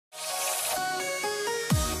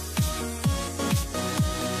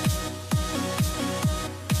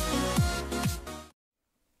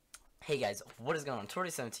Hey guys, what is going on?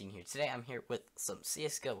 2017 here. Today I'm here with some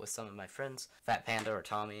CSGO with some of my friends, Fat Panda or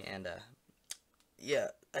Tommy, and yeah,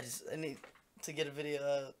 I need to get a video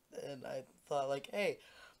out, and I thought like, hey,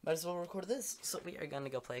 might as well record this. So we are gonna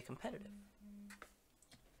go play competitive.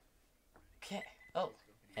 Okay. Oh,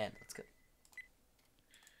 and let's go.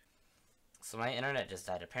 So my internet just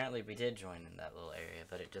died. Apparently we did join in that little area,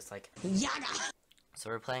 but it just like Yaga. So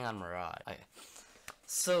we're playing on Mirage. Okay.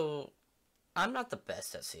 So I'm not the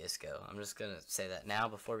best at CSGO. I'm just gonna say that now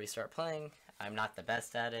before we start playing. I'm not the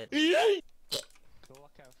best at it. Go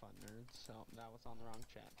luck, have fun, nerds. So that was on the wrong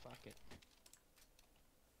chat. Fuck it.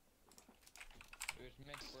 It was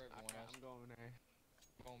meant for everyone else. I'm going A.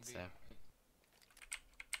 Going B. So.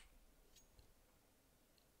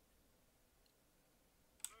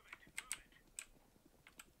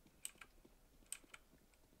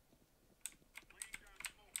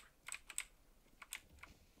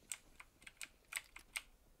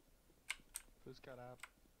 Who's got app?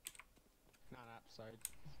 Not app, sorry.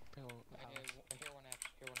 Pillow. Here one app.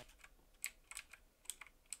 Here one app.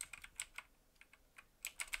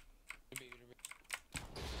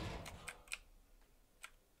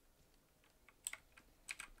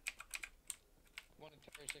 One and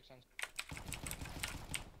 36 on.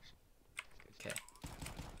 Okay.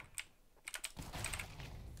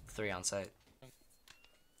 3 on site.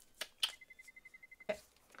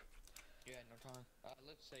 You had no time.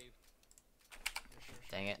 Let's save.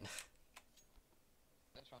 Dang it.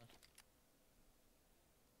 That's fine.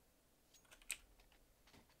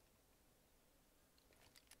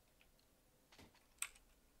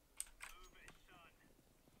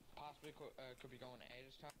 Possibly could be going A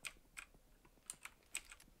this time.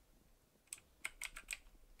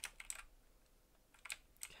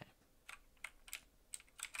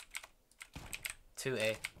 Okay.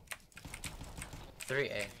 2A.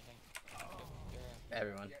 3A.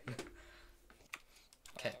 Everyone.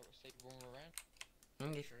 Okay. Save when we're around.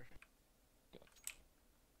 Okay. Sure.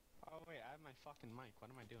 Oh wait, I have my fucking mic.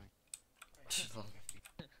 What am I doing?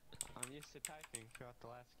 I'm used to typing throughout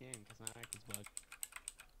the last game because my mic was bugged.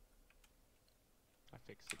 I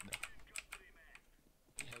fixed it though.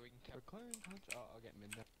 Yeah, we can We're clearing punch. Oh, I'll get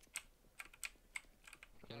mid then.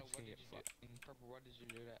 No, what did you do? In purple, what did you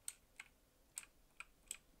do that?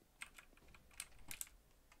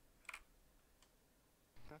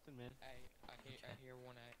 Nothing mid. I hear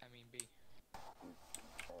one A. I mean B.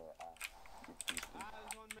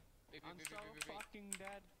 There's one mid. I'm so fucking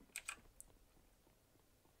dead.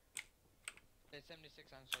 There's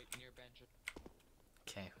 76 on site near bench.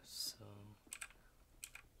 Okay, so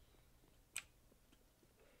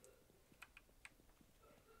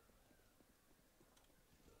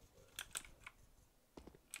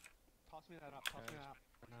Toss me that up. Toss me that up.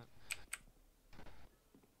 Or not.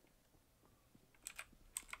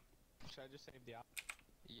 Should I just save the op?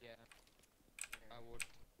 Yeah. I would.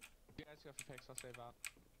 You guys go for picks, I'll save out.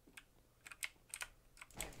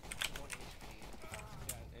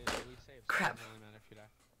 Yeah, we save. So Crap. it doesn't really matter if you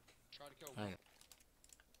die. Try to kill. Okay.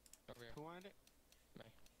 Over here. Who wanted it? Me.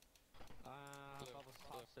 Blue. Bubbles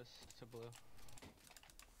toss this to blue.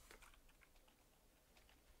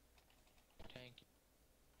 Tank.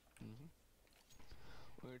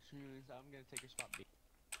 Which means I'm gonna take your spot B.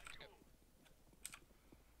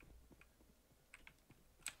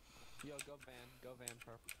 Yo, go van,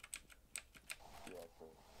 purple. Yeah, sir.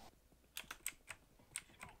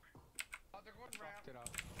 Oh, they're going round. Fucked it up.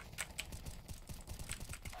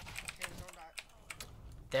 Okay, don't die.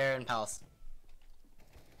 they're in Palace.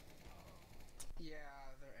 Yeah,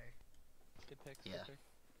 they're A. Good picks. Yeah. Good pick.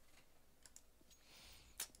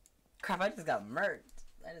 Crap, I just got murked.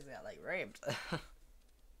 I just got like raped.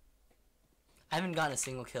 I haven't gotten a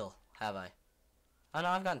single kill, have I? Oh no,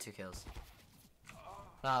 I've gotten 2 kills.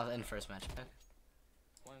 Oh, in the first match. Okay.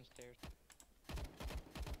 One stairs.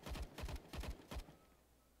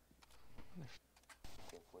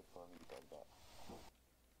 Just which one you got that?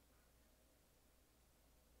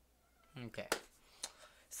 Okay.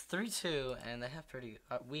 It's 3-2, and they have pretty.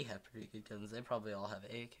 We have pretty good guns. They probably all have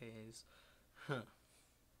AKs. Huh.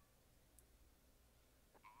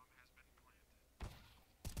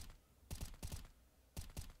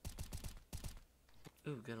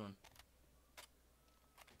 Ooh, good one.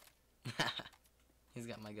 He's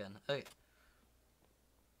got my gun. Okay.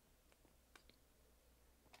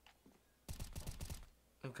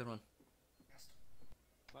 Oh, good one.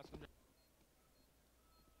 Last one.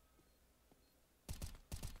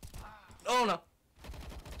 Oh no!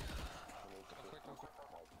 Go quick.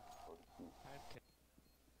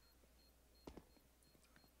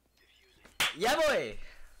 Yeah, boy!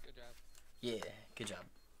 Good job. Yeah, good job.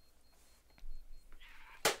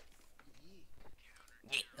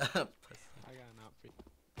 Pussy. I got an op for you.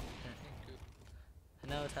 Thank you.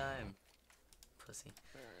 No time. Pussy.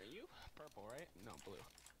 Where are you? Purple, right? No, blue.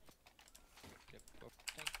 Yep. Oh,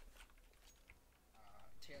 thank,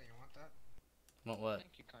 Taylor, you want that? Want what?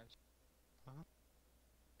 thank you, kind.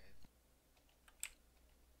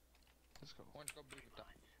 Let's go. Orange, go blue with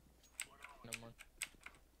that. No more.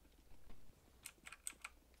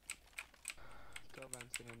 Go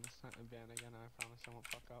Vance again this time. Van again. I promise I won't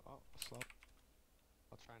fuck up. Oh, slow.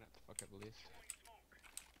 I'll try not to fuck up at least.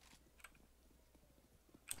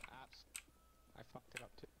 Apps. I fucked it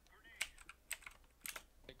up too.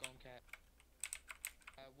 Big on cat.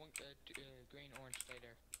 Green, orange, stay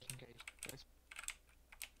there. Just in case.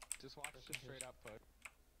 Just watch Just the in straight case. up push.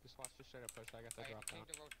 Just watch the straight up push. I got the I drop down.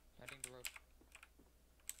 think the road. I think the road.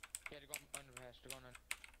 Yeah, they're going underpass. They're going on.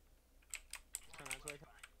 Turn eyes away.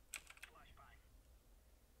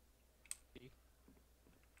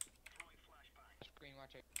 Green,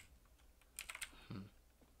 watch it. Hmm.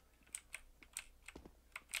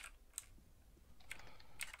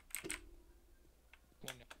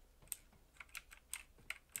 One down.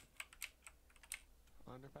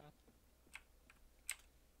 Underpass.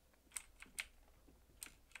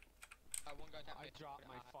 One guy tap I mid. dropped with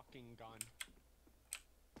my eye. fucking gun.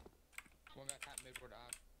 One guy tap mid with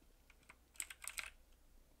eye.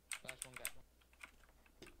 Last one guy.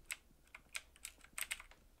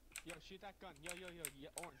 Yo, shoot that gun. Yo,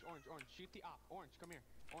 orange. Shoot the op. Orange, come here.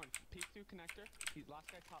 Orange, peek through connector. He's last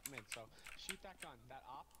guy top mid, so shoot that gun. That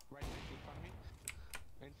op, right in front of me.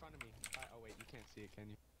 In front of me. Oh wait, you can't see it, can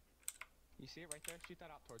you? You see it right there? Shoot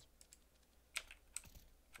that op towards.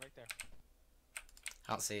 Right there.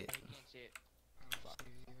 I don't see it. Oh, you can't see it. I don't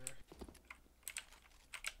see it either.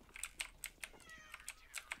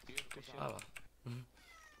 Beautiful Good shot. Oh.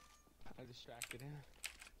 I distracted him.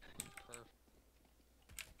 Perf.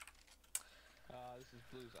 This is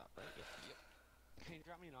blues op, right? Yep. Can you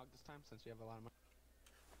drop me an AUG this time since you have a lot of money?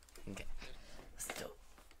 Okay. Still.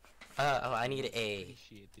 Oh, I need a.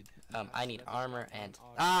 Appreciated. I need armor and.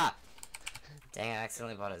 AUG. Ah! Dang, I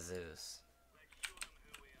accidentally bought a Zeus.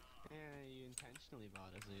 Yeah, you intentionally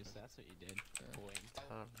bought a Zeus. That's what you did. Boy.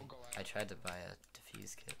 We'll go I out. tried to buy a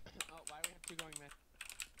defuse kit. Oh, why we have two going mid?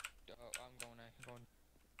 I'm going out. I'm going.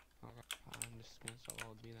 Okay. I'm just gonna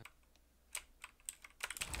solo B then.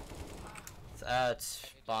 It's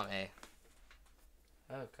bomb A.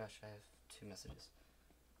 Oh gosh, I have 2 messages.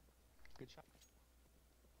 Good shot.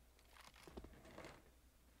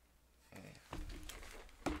 Okay.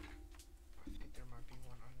 I think there might be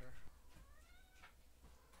one under.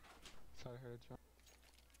 Thought I heard a drop.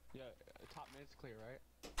 Yeah, top mid's clear, right?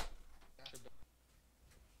 Should be.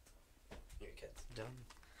 Your kit's done.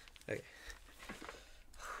 Okay.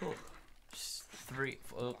 Whew. Just 3.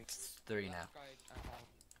 Oh, it's 3 now. Last guy at home.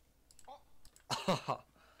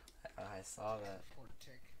 I saw that. For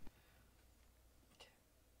tick.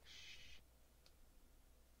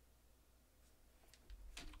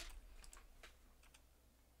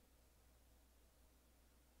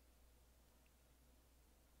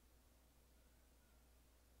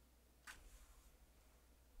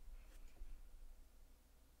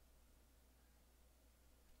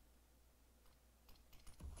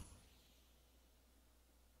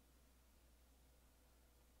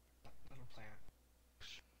 Little plant.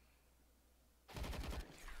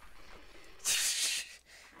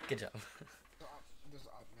 Good job. There's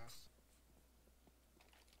up nest.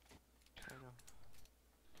 I know.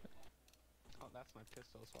 Oh, that's my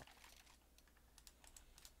pistol as well.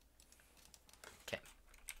 Okay.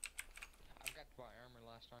 I've got to buy armor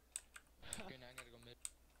last time. Green, I gotta go mid.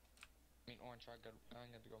 I mean orange, I gotta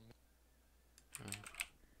go mid.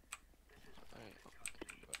 Alright,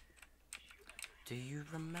 Do you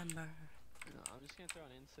remember? no, I'm just gonna throw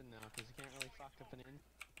an instant now because you can't really fuck up an in.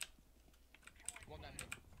 One guy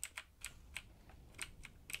mid.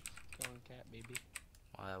 Going cat, baby.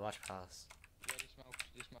 Watch Palace. Yeah, they smoke.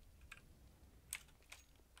 They smoke.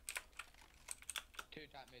 Two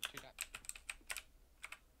top mid. Two top.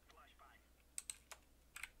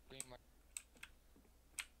 Green, white.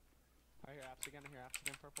 I hear apps again,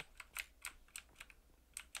 purple.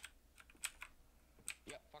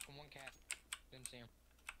 Yep, fucking one cat. Didn't see him.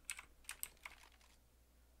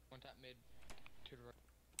 One top mid. To the right.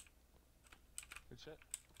 Good shit.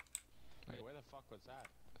 Wait, where the fuck was that?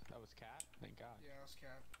 That was cat? Thank god. Yeah, that's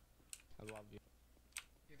cat. I love you.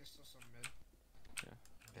 Yeah, there's still some mid.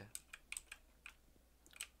 Okay.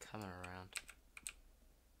 Coming around.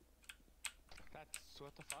 That's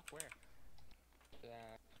what the fuck? Where?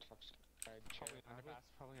 Yeah, fuck's Probably underpass.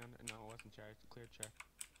 Probably under. No, it wasn't chair. It's clear chair.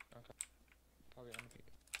 Probably under.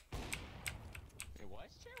 It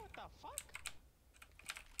was chair. What the fuck?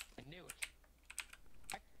 I knew it.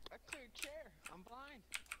 I cleared chair. I'm blind.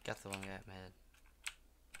 Got the one guy at mid.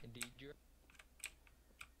 Indeed, you're.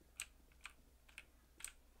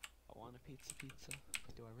 I want a pizza.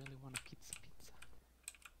 Do I really want a pizza?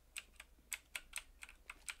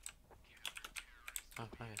 Oh,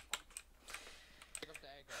 okay. Pick up the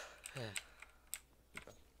egg. Yeah.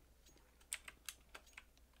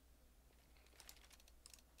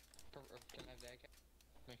 Can I have the egg?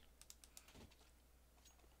 Me.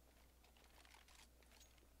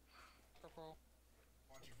 Purple.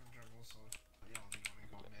 Watching from dribble, so you only want to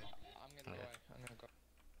go mid. I'm gonna go. I'm gonna go.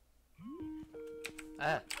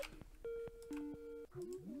 Ah.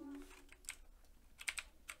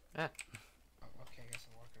 Ah. Oh, okay, I guess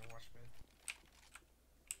I'm walking to watch mid.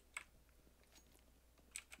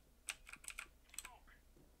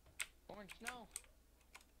 Orange, no.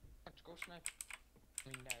 Orange, go snipe. I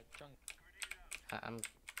mean, junk. I'm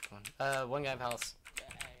going. One guy palace.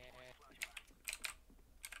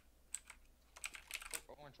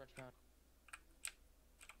 Orange, right behind.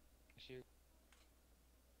 Shoot.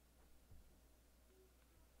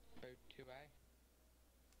 About 2A.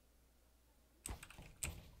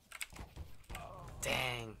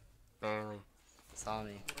 Dang. Barely. Saw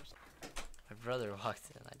me. My brother walked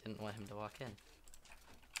in. I didn't want him to walk in.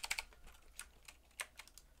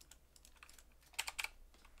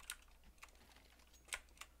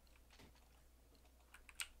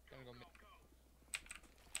 Gonna go mid.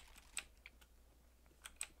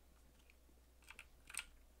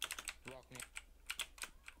 Rock me.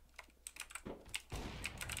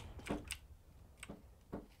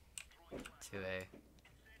 2A.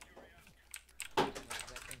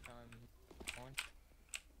 Second time. Orange.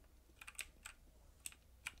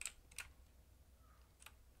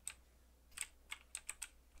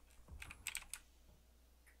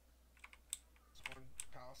 It's one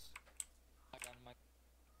palace. I got my.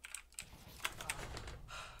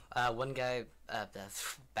 One guy,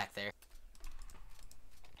 that's back there.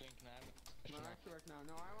 Doing can I have it? No, Mr. I have to work now.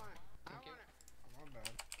 No, I want it. I Thank you. want it. I'm on bad.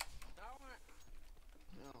 I want it.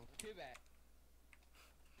 No. Too bad.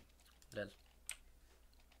 Dead.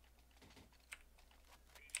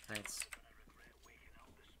 Nice.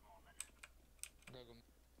 Go.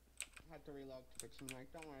 I had to reload to fix my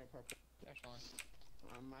mic. Don't worry, purple. That's fine.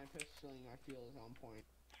 My pistoling, I feel, is on point.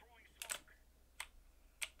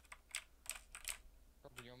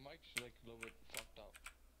 Purple, your mic's like a little bit fucked up.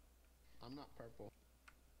 I'm not purple.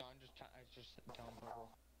 No, I just telling purple.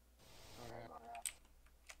 Alright.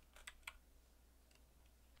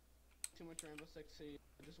 Too much Rainbow Six Siege.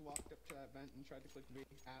 I just walked up to that vent and tried to click B.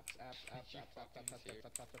 Apps.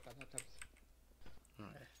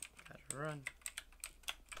 Alright. Gotta run.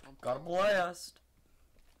 I'm Got a purple. blast.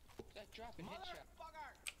 That dropping headshot.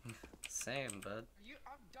 Motherfucker! Same, bud. You,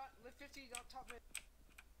 I'm done. Lift 50 on top mid.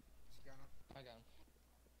 He's gonna. I got him.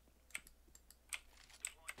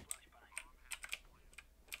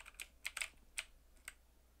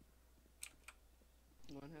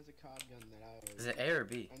 One has a cod gun that I was. Is it A or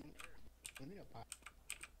B? I need a pop.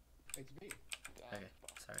 It's B. Okay,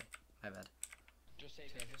 sorry. My bad. Just say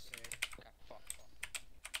Yeah, that. just say. Okay, fuck.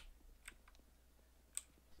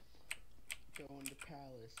 Going to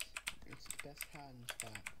Palace. It's the best hiding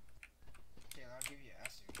spot. Yeah, I'll give you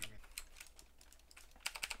S. You give me.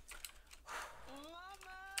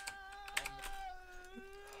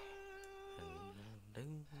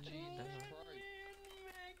 Jesus Christ.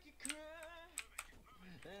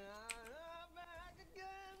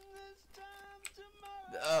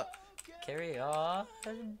 Carry on,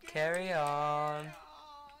 carry on.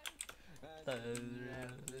 Doesn't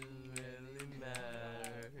really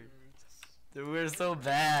matter. Dude, we're so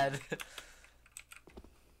bad.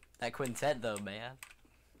 That quintet though, man.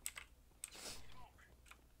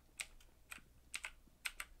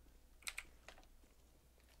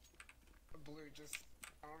 Blue, just.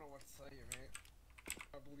 I don't know what to tell you, mate.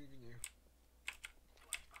 I believe in you.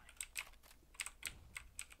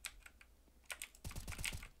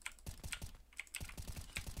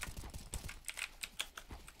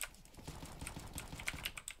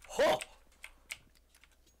 Oh!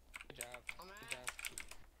 Good job. I'm Good at. job.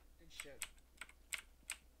 Good shit.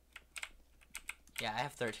 Yeah, I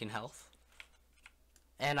have 13 health.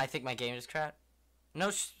 And I think my game just crashed.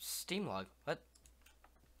 No, Steam log. What?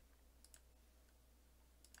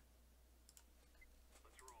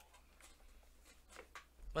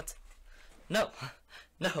 What? No!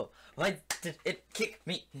 No! Why did it kick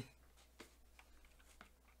me?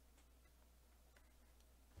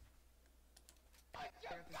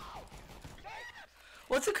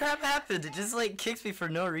 What the crap happened? It just like kicks me for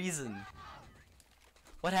no reason.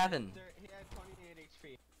 What happened? He had 28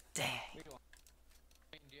 HP. Dang. We won.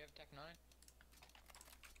 Do you have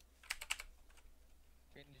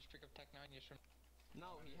years from.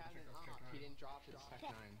 No, he had Pick an up op. Tech He 9. didn't drop his Tech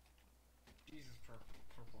 9. Jesus, purple.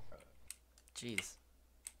 Jeez.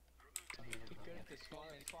 He's good at this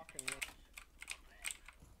fucking work.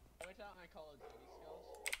 Wait out my Call of Duty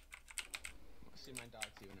skills. See my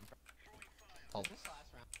dog's even impressed. Oh. Is this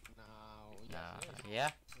last round? No. Yes, Nah. it is.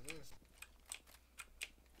 Yeah. Yes, it is.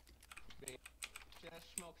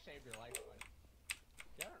 Just smoke save your life, buddy.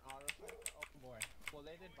 Get an auto sniper? Oh boy. Well,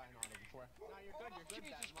 they did buy an auto before. No, you're good. You're good.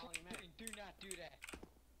 That Jesus Molly man. Christ, do not do that.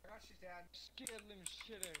 I got you, Dad. Scared little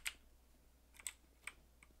shitter.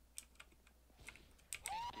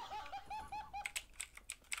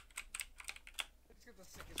 Let's get the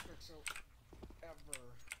sickest pixel ever.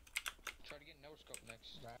 Try to get no scope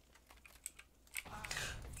next.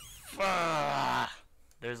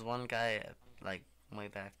 There's one guy like way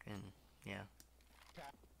back in. Yeah.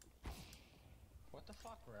 What the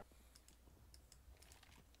fuck, bro?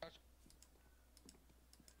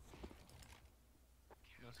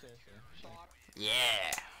 No, seriously. Shot.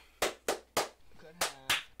 Yeah. Good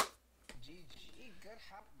have. GG, good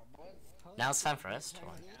hap, my boys. Now it's time for us to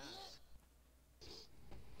watch.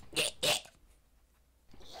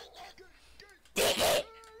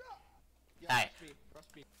 Alright. Rush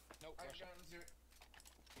B. Nope, I rush got A. zero.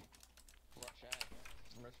 Rush A.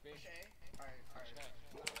 Rush B. Okay. Alright, Rush alright.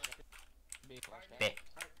 A. B. Rush A. B.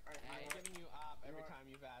 I'm giving you up every time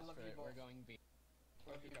you've asked love for you it. We're both. going B.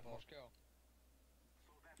 Love you both. Let's go.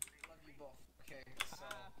 Love you both. Okay, so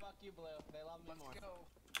Fuck you, Blue. They love me more. let's go.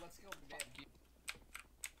 Let's go, babe.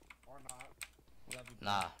 Or not. Love you.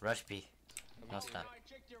 Nah. Rush B. No stop. I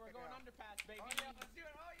tricked you. We're going underpass, baby. Oh yeah, let's do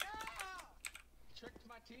it. Oh yeah! Tricked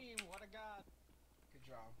my team. What a god. Good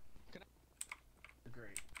job. Can You're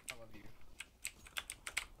great. I love you.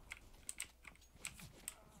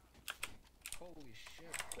 Holy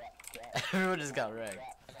shit. Everyone just got wrecked.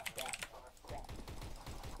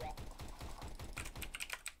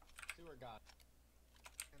 Sewer god.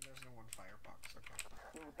 And there's no one firebox.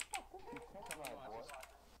 Okay.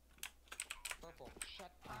 Purple.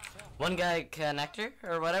 Shut the fuck. One guy connector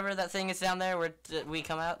or whatever that thing is down there where we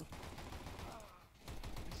come out.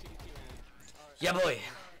 Yeah, boy.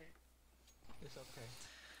 It's okay.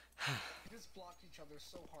 We just blocked each other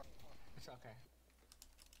so hard. It's okay.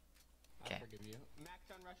 I Okay. forgive you. Mac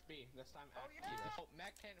on rush B. This time Oh, after yeah. rush. Oh,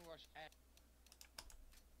 Mac 10 rush A.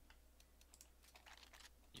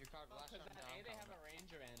 You caught last Because time at down. A they have a range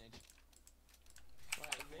advantage.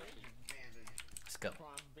 What, B? Banded. Let's go. Come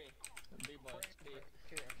on, B. B boys. B.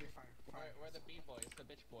 Okay, okay, fine. We're the B boys, the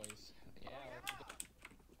bitch boys. Yeah.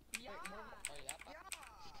 yeah. Yeah. Oh, yeah.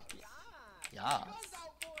 Yeah. Yeah. Guns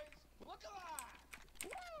out, boys. Look alive.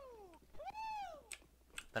 Woo! Woo!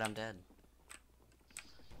 But I'm dead.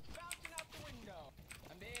 Bouncing out the window.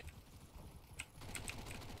 I'm dead.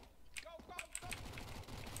 Go, go, go.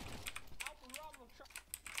 Alpha Bravo truck.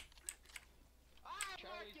 I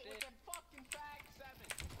Charlie's marked it dead. with a fucking fag 7.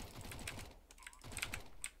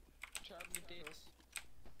 Charlie dead.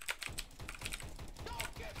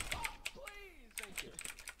 Don't get fucked, please. Thank you.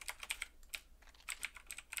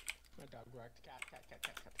 My dog worked. Cat.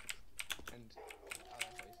 And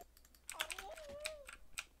other places.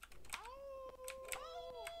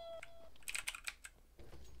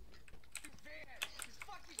 He's vanished. He's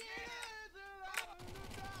fucking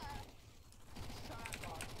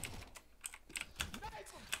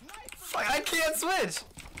Fuck! I can't switch.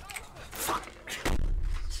 Fuck!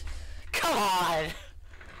 Come on!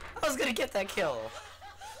 I was gonna get that kill.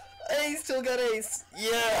 Ace still got ace.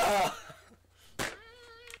 Yeah.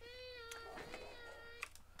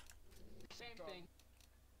 Same thing.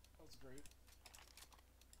 That was great.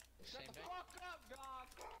 Shut Same the thing. fuck up, dog.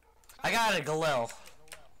 I got a Galil.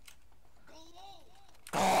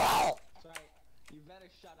 Oh! Sorry. You better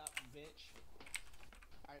shut up, bitch.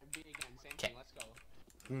 Alright, B again. Same 'Kay. thing. Let's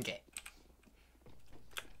go. Okay.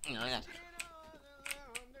 No, no.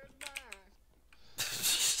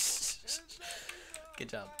 Good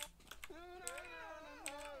job.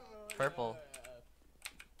 Purple.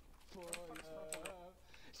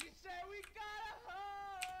 She said we gotta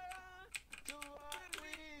hold on to what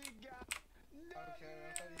we got. Okay,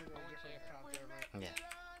 I thought you were a different account there, right? Yeah.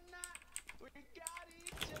 We got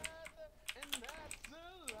each other, and that's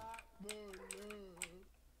a lot more love.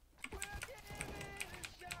 We'll give it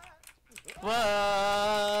a shot.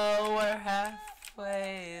 Whoa, we're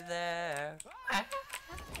halfway there.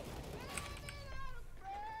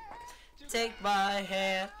 Take my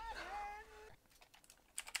hand.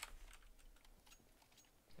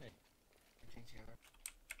 Team together.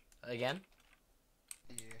 Again?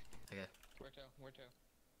 Yeah. Okay. Where to?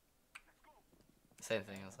 Same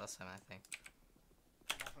thing as last time, I think.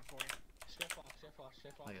 I'm off at 40. Shift walk, shift walk,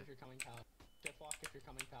 shift walk Okay. if you're coming palace. Shift walk if you're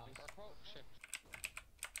coming palace. Purple, shit.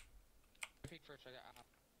 Peek first, I got out.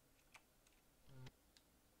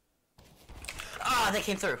 Ah, they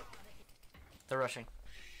came through. They're rushing.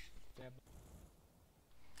 Yeah,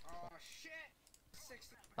 Oh shit!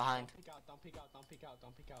 60. Behind. don't peek out, don't peek out, don't peek out,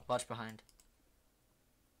 don't peek out. Watch behind.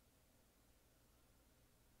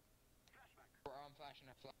 We're on flashing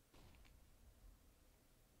a flash.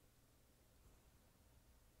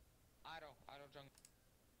 Idle jungle.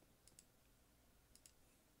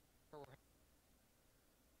 Where we're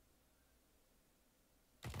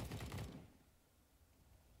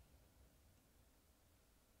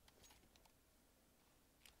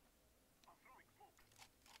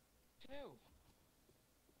Two.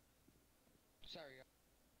 Sorry.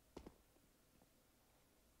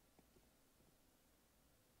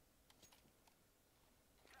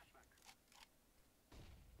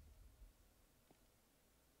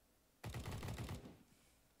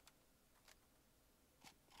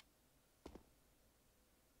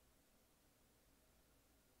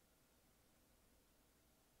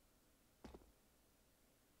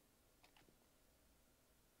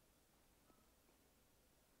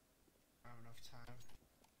 I don't have enough time.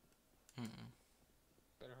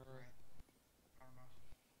 Better hurry. I don't know.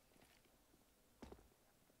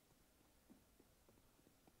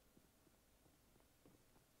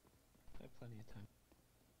 I have plenty of time.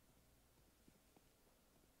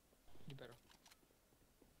 You better.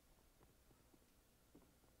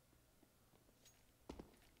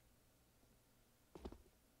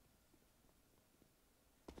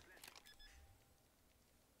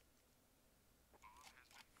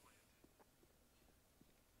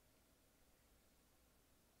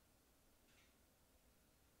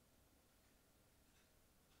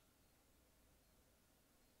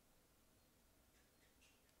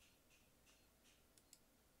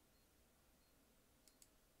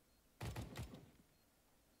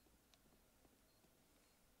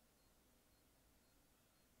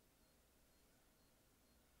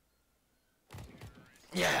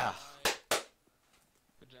 Yeah.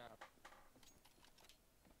 Good job.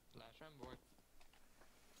 Last round, boy.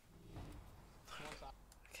 One side.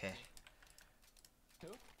 Okay. Two?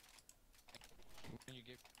 When you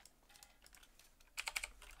get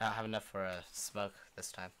I don't have enough for a smoke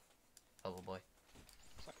this time. Bubble boy.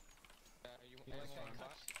 you You like want that one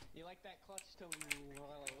clutch? You like that clutch to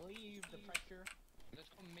relieve the pressure? Let's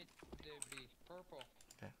go mid to B. Purple.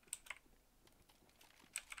 Okay.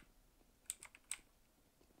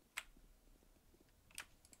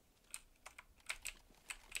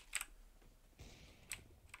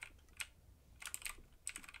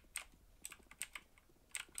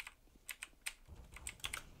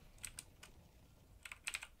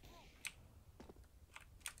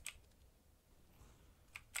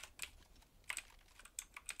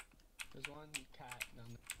 There's one cat down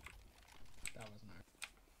there. That was nice.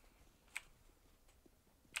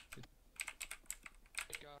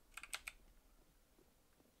 Good God.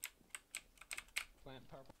 Plant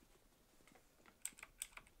purple.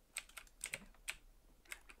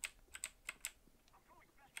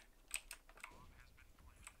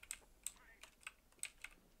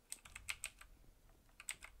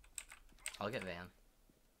 I'll get Van.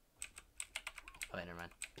 Oh wait, never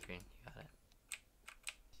mind. Green, you got it.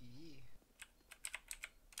 Yee.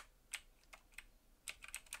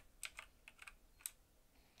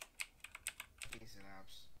 Decent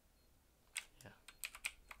apps.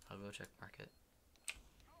 I'll go check market.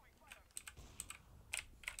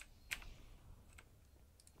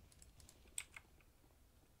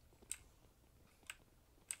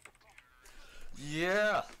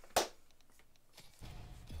 Yeah.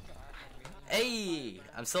 Hey,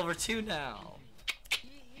 I'm silver 2 now.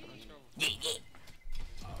 Let's go. Yeet, yeet.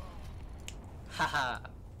 Haha.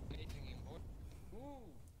 Amazing game, boy.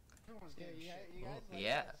 Everyone's Yeah, getting you shit. guys like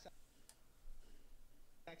Yeah. that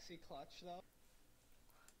sexy clutch though?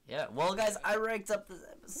 Yeah, well guys, I ranked up this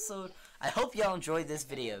episode. I hope y'all enjoyed this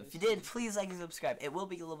video. If you did, please like and subscribe. It will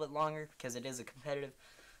be a little bit longer because it is a competitive.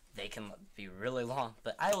 They can be really long.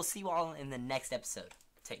 But I will see you all in the next episode.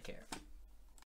 Take care.